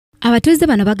Abatuuze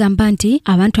bano bagamba nti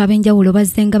abantu ab'enjawulo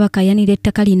bazzenga bakayanira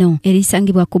ettaka lino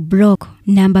erisangibwa ku block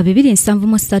namba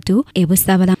 273 e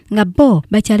Busaabala nga bo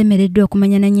bakyalemereddwa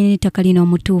okumanya nannyini ettaka lino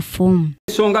omutuufu.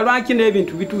 Ensonga lwaki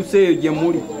n'ebintu bituuseeyo gye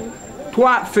muli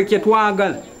ffe kye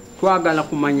twagala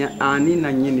kumanya ani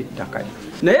nannyini ettaka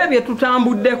naye bye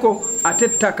tutambuddeko ate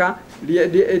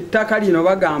ettaka lino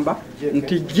bagamba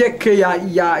nti jekke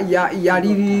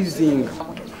yalirizinga.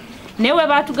 Newe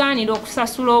batuganira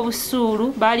okusasula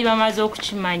obusuulu baali bamaze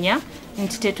okukimanya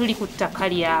nti tetuli ku ttaka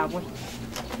lyabwe.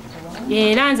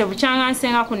 Era nze bukyanga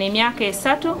nsenga kuno emyaka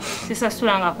 3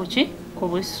 sisasulanga ku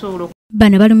busuulu.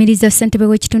 Bano balumiriza ssentebe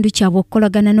w'ekitundu kyabwe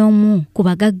okukolagana n'omu ku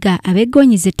bagagga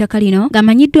abeegonyeza ettaka lino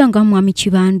ng'amanyiddwa nga Mwami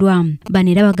Kibandwa. Bano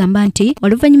era bagamba nti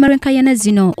oluvannyuma lw'enkaayana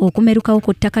zino okumerukawo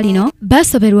ku ttaka lino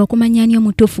baasoberwa okumanya ani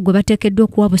omutuufu gwe bateekeddwa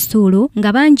okuwa busuulu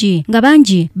nga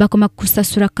bangi bakoma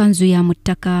kusasula kanzu ya mu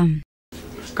ttaka.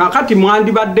 Kakati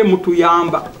mwandibadde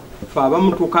mutuyamba ffe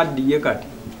abamu tukaddiye kati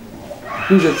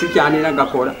nze sikyanira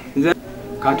gakola nze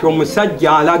kati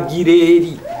omusajja alagira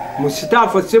eri mu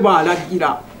sitaafu si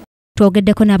bw'alagira.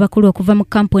 Twogeddeko n'abakulu okuva mu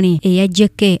kampuni eya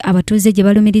Jekke abatuuze gye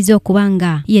balumiriza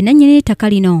okubanga ye nannyini ettaka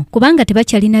lino kubanga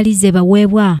tebakyalina liize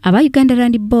baweebwa aba Uganda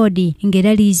Land Board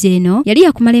ng'era liize eno yali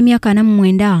yakumala emyaka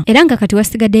 49 era nga kati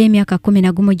wasigaddeyo emyaka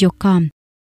 11 gyokka.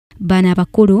 Bano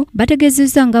abakulu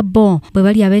bategeezezza nga bo bwe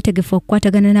bali abeetegefu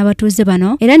okukwatagana n'abatuuze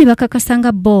bano era ne bakakasa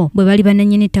nga bo bwe bali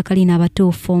bannannyini ettaka lino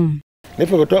abatuufu.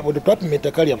 Neffe bwe twapima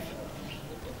ettaka lyaffe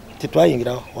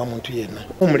tetwayingira wa muntu yenna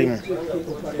omulimu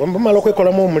bamala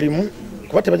okwekolamu omulimu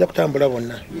kuba tebajja kutambula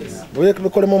bonna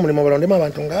bekolemu omulimu balondemu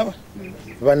abantu ngaaba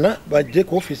bana bajje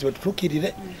ku ofiisi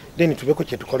betutuukirire then tubeko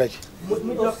kyetukolaki.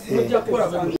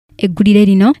 Eggulire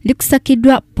lino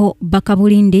likusakiddwa po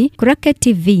Bakabulindi ku Racket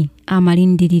TV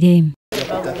amalindirire.